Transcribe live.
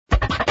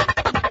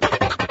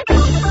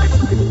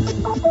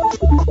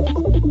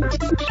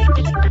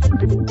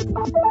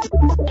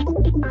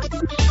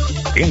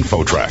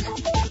InfoTrack,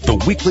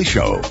 the weekly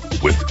show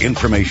with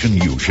information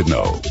you should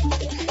know.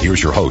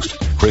 Here's your host,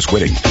 Chris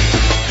Whitting.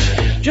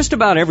 Just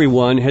about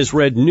everyone has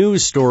read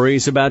news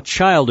stories about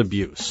child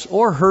abuse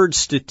or heard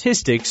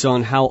statistics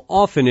on how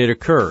often it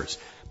occurs.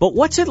 But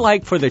what's it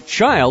like for the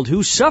child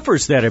who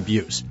suffers that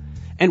abuse?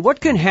 And what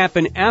can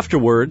happen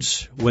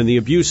afterwards when the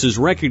abuse is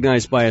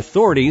recognized by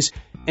authorities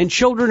and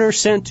children are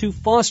sent to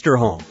foster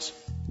homes?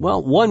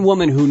 Well, one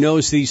woman who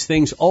knows these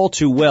things all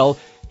too well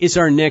is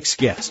our next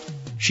guest.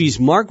 She's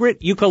Margaret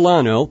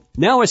Ucolano,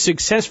 now a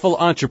successful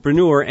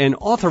entrepreneur and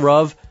author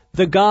of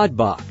The God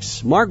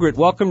Box. Margaret,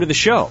 welcome to the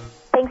show.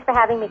 Thanks for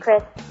having me,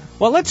 Chris.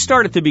 Well, let's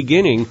start at the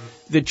beginning.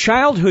 The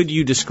childhood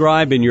you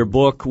describe in your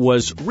book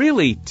was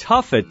really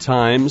tough at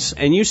times,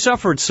 and you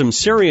suffered some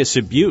serious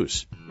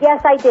abuse.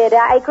 Yes, I did.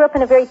 I grew up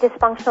in a very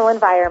dysfunctional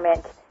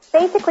environment.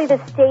 Basically,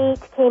 the state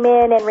came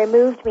in and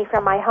removed me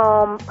from my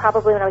home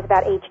probably when I was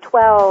about age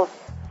 12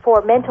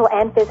 for mental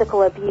and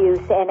physical abuse,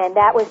 and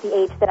that was the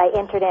age that I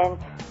entered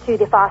into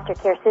the foster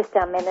care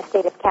system in the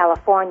state of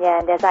California,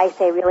 and as I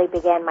say, really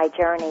began my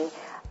journey.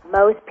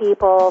 Most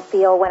people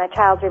feel when a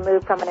child's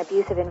removed from an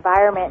abusive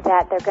environment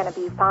that they're going to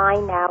be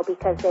fine now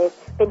because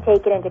they've been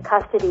taken into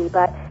custody,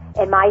 but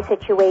in my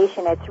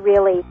situation, it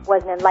really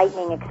was an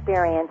enlightening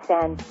experience,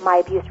 and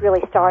my abuse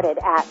really started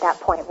at that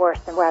point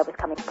worse than where I was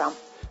coming from.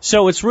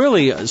 So it's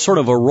really sort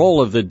of a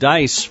roll of the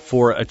dice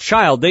for a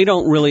child. They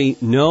don't really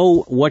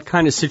know what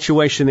kind of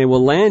situation they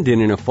will land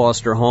in a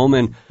foster home,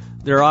 and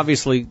they're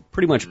obviously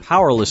pretty much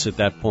powerless at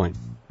that point.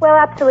 Well,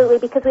 absolutely,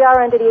 because we are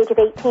under the age of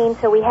 18,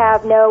 so we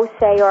have no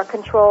say or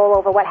control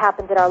over what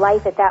happens in our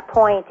life at that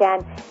point.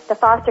 And the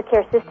foster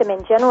care system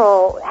in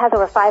general has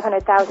over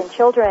 500,000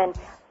 children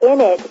in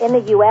it in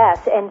the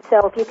U.S., and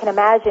so if you can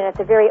imagine, it's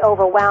a very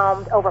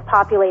overwhelmed,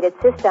 overpopulated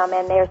system,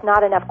 and there's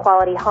not enough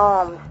quality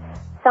homes.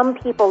 Some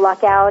people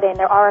luck out, and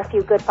there are a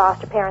few good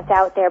foster parents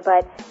out there,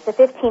 but the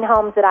 15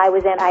 homes that I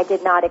was in, I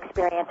did not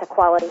experience a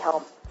quality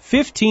home.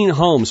 15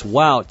 homes,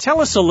 wow.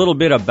 Tell us a little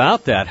bit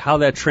about that, how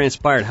that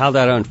transpired, how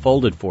that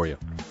unfolded for you.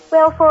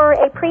 Well, for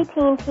a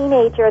preteen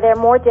teenager, they're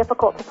more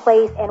difficult to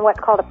place in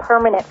what's called a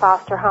permanent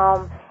foster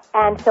home.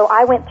 And so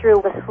I went through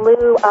a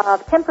slew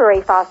of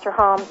temporary foster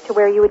homes to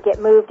where you would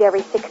get moved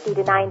every 60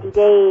 to 90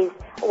 days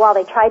while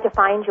they tried to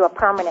find you a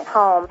permanent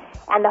home.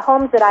 And the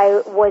homes that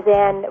I was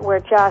in were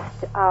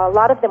just, a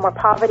lot of them were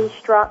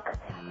poverty-struck.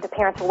 The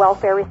parents were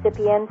welfare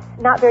recipients,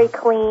 not very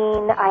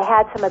clean. I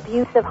had some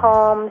abusive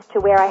homes to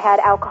where I had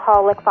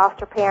alcoholic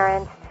foster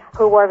parents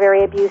who were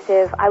very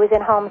abusive. I was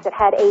in homes that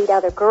had 8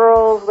 other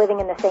girls living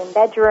in the same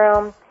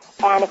bedroom.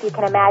 And if you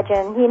can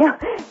imagine,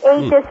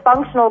 8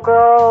 dysfunctional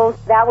girls,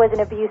 that was an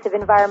abusive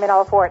environment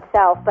all for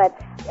itself. But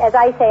as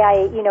I say,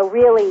 I,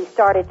 really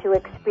started to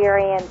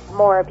experience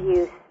more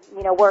abuse,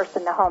 worse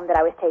than the home that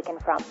I was taken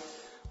from.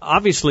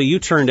 Obviously, you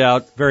turned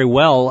out very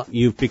well.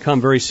 You've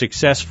become very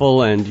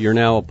successful, and you're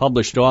now a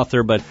published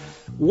author. But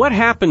what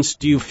happens,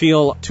 do you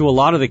feel, to a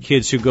lot of the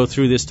kids who go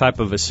through this type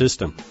of a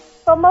system?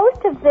 Well,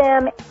 most of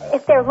them,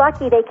 if they're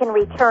lucky, they can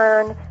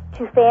return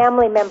to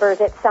family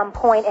members at some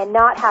point and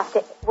not have to,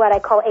 what I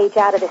call, age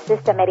out of the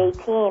system at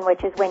 18,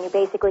 which is when you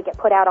basically get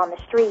put out on the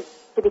street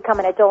to become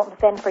an adult and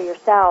fend for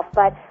yourself.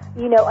 But,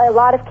 a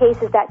lot of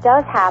cases that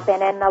does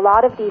happen, and a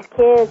lot of these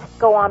kids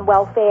go on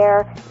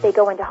welfare, they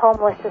go into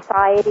homeless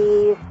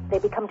societies, they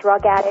become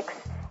drug addicts,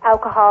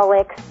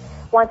 alcoholics.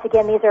 Once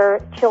again, these are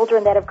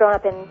children that have grown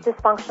up in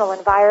dysfunctional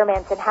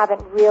environments and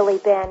haven't really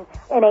been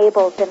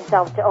enabled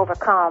themselves to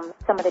overcome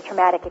some of the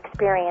traumatic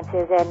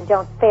experiences and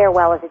don't fare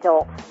well as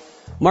adults.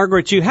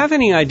 Margaret, do you have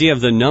any idea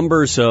of the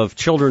numbers of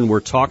children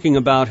we're talking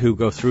about who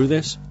go through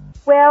this?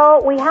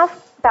 Well, we have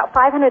about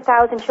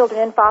 500,000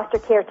 children in foster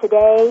care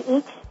today.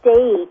 Each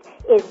state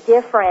is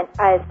different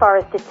as far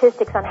as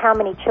statistics on how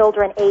many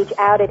children age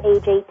out at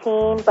age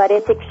 18, but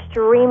it's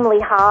extremely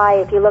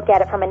high if you look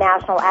at it from a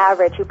national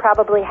average. You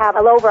probably have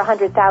over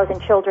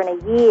 100,000 children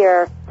a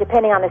year,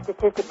 depending on the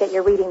statistic that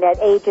you're reading, that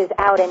ages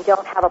out and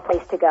don't have a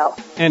place to go.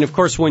 And, of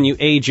course, when you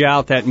age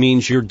out, that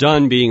means you're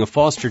done being a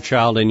foster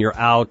child and you're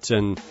out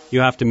and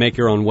you have to make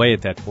your own way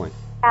at that point.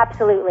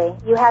 Absolutely.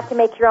 You have to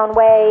make your own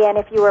way, and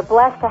if you were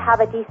blessed to have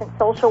a decent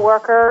social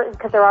worker,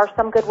 because there are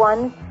some good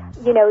ones,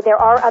 there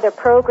are other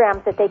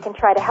programs that they can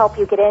try to help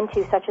you get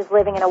into, such as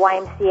living in a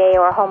YMCA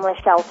or a homeless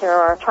shelter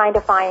or trying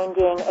to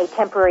finding a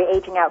temporary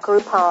aging out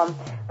group home.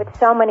 But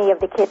so many of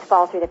the kids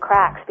fall through the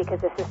cracks because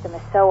the system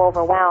is so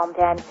overwhelmed,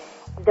 and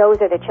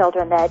those are the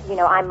children that,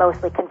 I'm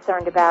mostly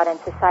concerned about and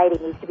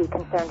society needs to be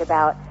concerned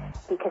about,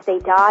 because they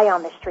die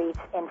on the streets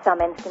in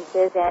some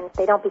instances and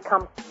they don't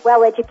become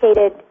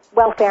well-educated,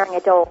 well-faring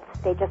adults.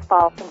 They just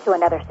fall into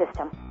another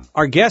system.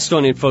 Our guest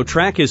on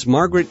InfoTrack is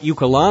Margaret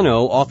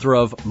Ucolano, author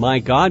of My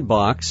God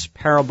Box,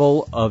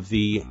 Parable of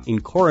the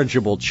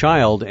Incorrigible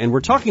Child. And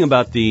we're talking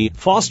about the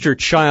foster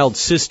child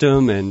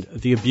system and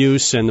the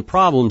abuse and the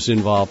problems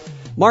involved.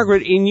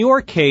 Margaret, in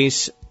your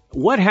case,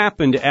 what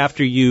happened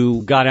after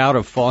you got out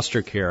of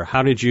foster care?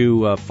 How did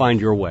you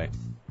find your way?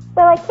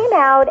 Well, I came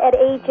out at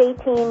age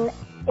 18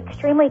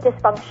 extremely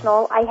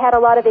dysfunctional. I had a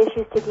lot of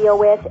issues to deal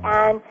with,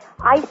 and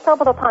I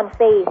stumbled upon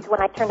faith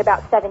when I turned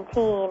about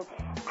 17,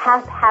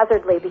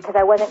 haphazardly, because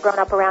I wasn't grown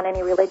up around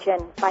any religion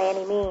by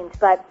any means.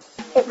 But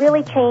it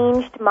really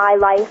changed my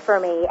life for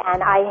me,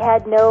 and I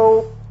had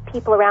no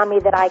people around me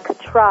that I could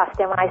trust.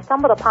 And when I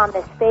stumbled upon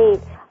this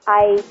faith,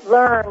 I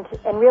learned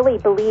and really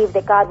believed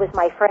that God was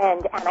my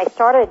friend, and I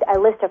started a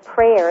list of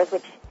prayers,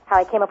 which how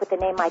I came up with the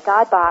name My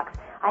God Box.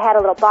 I had a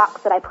little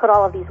box that I put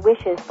all of these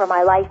wishes for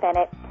my life in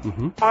it,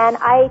 and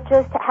I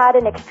just had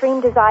an extreme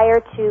desire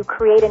to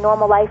create a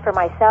normal life for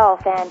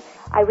myself, and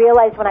I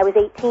realized when I was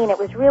 18 it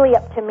was really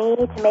up to me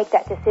to make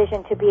that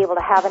decision to be able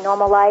to have a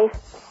normal life,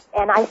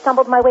 and I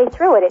stumbled my way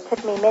through it. It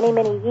took me many,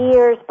 many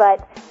years,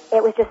 but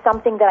it was just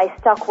something that I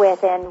stuck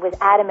with and was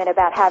adamant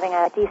about having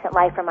a decent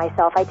life for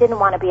myself. I didn't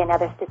want to be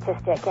another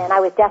statistic, and I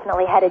was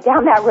definitely headed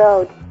down that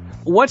road.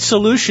 What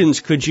solutions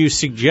could you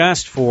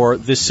suggest for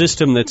the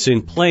system that's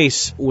in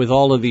place with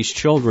all of these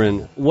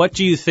children? What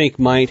do you think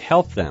might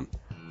help them?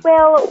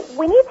 Well,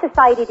 we need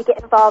society to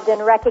get involved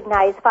and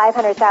recognize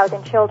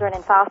 500,000 children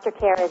in foster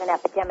care as an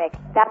epidemic.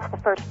 That's the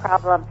first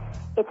problem.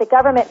 It's a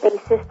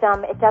government-based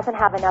system. It doesn't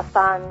have enough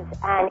funds,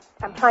 and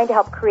I'm trying to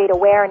help create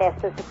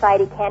awareness so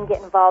society can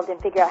get involved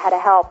and figure out how to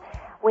help.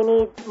 We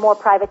need more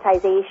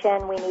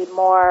privatization. We need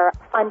more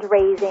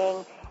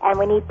fundraising. And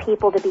we need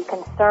people to be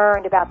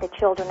concerned about the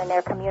children in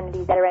their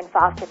communities that are in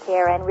foster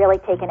care and really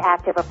take an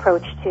active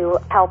approach to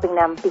helping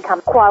them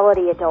become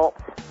quality adults.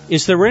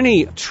 Is there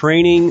any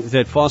training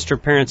that foster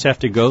parents have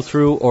to go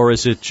through, or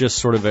is it just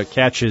sort of a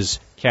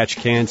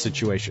catch-can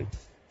situation?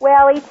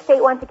 Well, each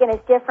state, once again,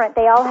 is different.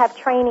 They all have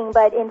training,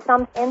 but in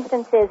some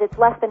instances it's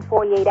less than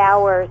 48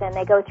 hours, and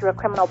they go through a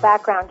criminal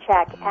background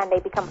check, and they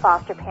become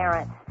foster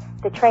parents.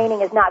 The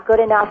training is not good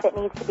enough. It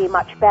needs to be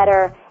much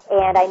better.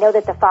 And I know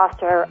that the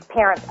Foster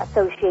Parents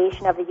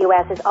Association of the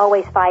U.S. is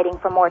always fighting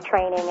for more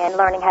training and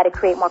learning how to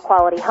create more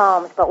quality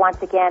homes. But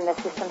once again, the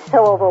system's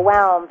so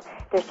overwhelmed,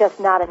 there's just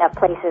not enough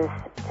places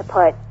to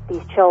put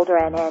these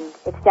children, and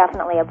it's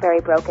definitely a very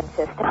broken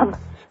system.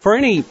 For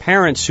any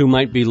parents who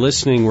might be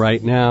listening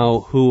right now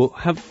who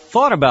have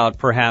thought about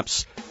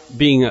perhaps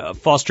being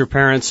foster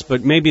parents,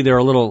 but maybe they're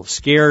a little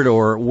scared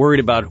or worried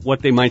about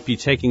what they might be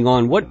taking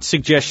on, what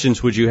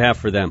suggestions would you have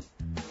for them?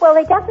 Well,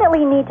 they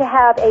definitely need to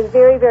have a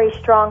very, very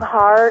strong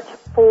heart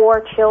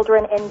for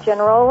children in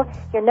general.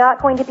 You're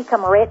not going to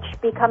become rich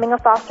becoming a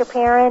foster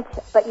parent,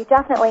 but you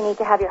definitely need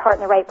to have your heart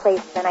in the right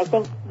place. And I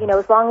think,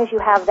 as long as you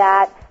have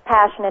that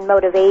passion and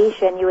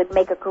motivation, you would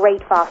make a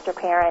great foster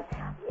parent.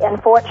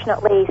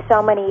 Unfortunately,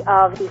 so many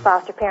of the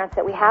foster parents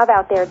that we have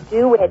out there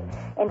do it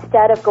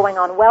instead of going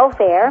on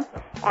welfare,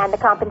 and the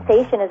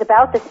compensation is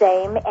about the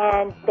same,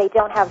 and they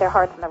don't have their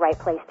hearts in the right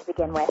place to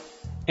begin with.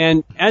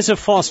 And as a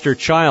foster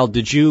child,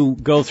 did you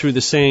go through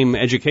the same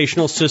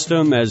educational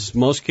system as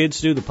most kids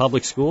do, the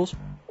public schools?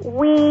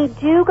 We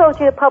do go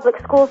through the public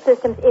school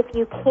systems if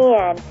you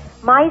can.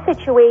 My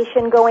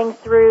situation going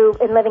through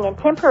and living in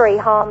temporary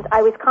homes,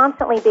 I was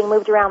constantly being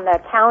moved around the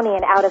county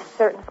and out of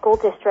certain school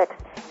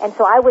districts, and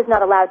so I was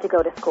not allowed to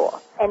go to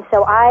school. And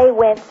so I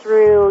went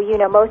through,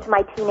 most of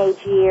my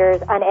teenage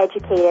years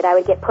uneducated. I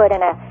would get put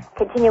in a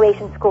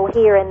continuation school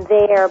here and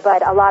there,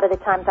 but a lot of the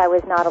times I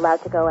was not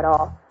allowed to go at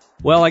all.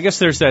 Well, I guess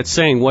there's that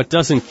saying, what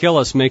doesn't kill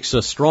us makes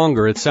us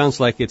stronger. It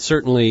sounds like it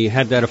certainly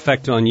had that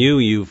effect on you.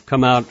 You've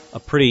come out a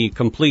pretty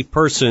complete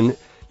person.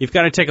 You've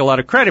got to take a lot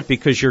of credit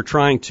because you're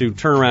trying to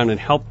turn around and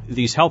help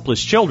these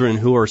helpless children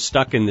who are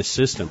stuck in this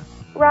system.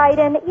 Right,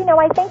 and,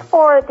 I think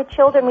for the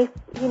children,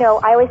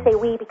 I always say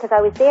we because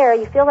I was there,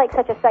 you feel like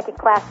such a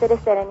second-class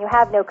citizen and you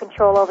have no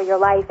control over your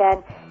life.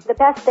 And the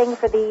best thing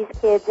for these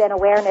kids and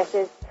awareness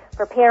is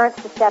for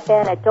parents to step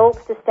in,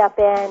 adults to step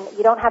in.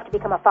 You don't have to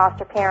become a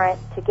foster parent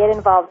to get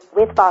involved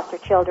with foster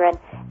children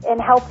and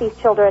help these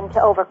children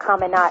to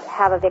overcome and not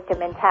have a victim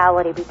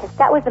mentality, because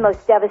that was the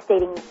most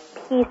devastating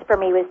piece for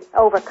me, was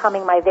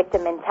overcoming my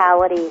victim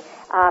mentality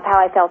of how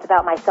I felt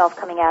about myself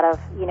coming out of,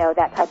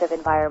 that type of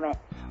environment.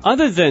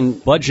 Other than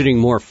budgeting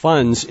more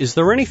funds, is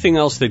there anything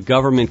else that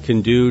government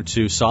can do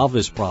to solve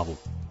this problem?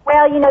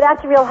 Well,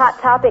 that's a real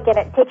hot topic, and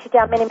it takes you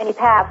down many, many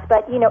paths.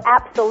 But,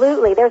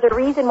 absolutely. There's a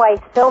reason why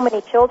so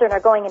many children are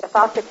going into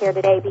foster care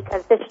today,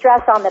 because the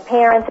stress on the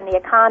parents and the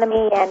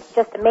economy, and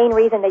just the main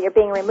reason that you're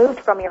being removed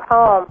from your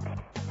home.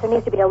 There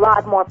needs to be a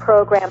lot more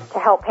programs to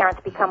help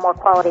parents become more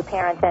quality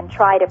parents and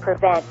try to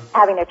prevent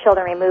having their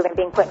children removed and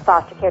being put in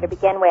foster care to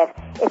begin with.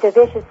 It's a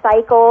vicious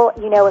cycle.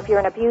 If you're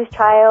an abused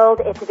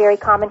child, it's very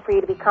common for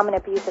you to become an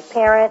abusive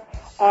parent,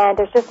 and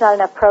there's just not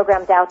enough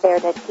programs out there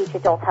to teach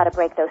adults how to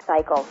break those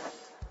cycles.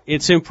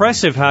 It's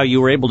impressive how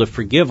you were able to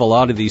forgive a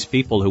lot of these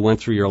people who went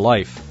through your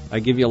life. I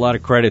give you a lot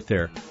of credit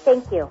there.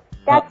 Thank you.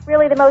 That's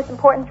really the most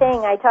important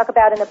thing I talk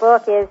about in the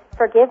book is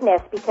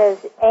forgiveness, because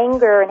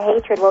anger and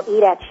hatred will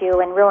eat at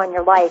you and ruin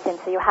your life, and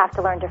so you have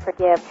to learn to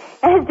forgive.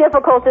 And as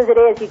difficult as it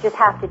is, you just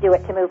have to do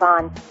it to move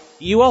on.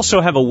 You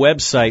also have a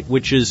website,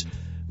 which is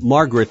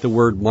Margaret, the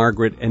word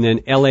Margaret, and then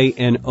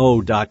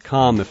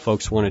LANO.com if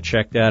folks want to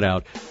check that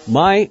out.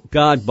 My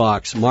God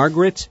Box,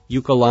 Margaret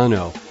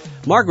Ucolano.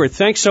 Margaret,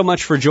 thanks so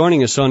much for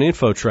joining us on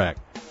InfoTrack.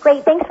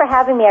 Great. Thanks for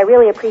having me. I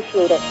really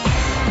appreciate it.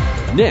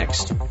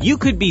 Next, you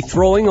could be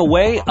throwing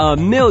away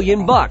 $1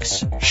 million,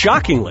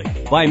 shockingly,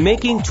 by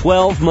making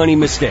 12 money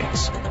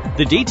mistakes.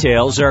 The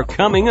details are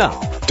coming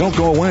up. Don't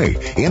go away.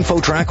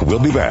 InfoTrack will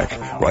be back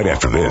right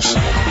after this.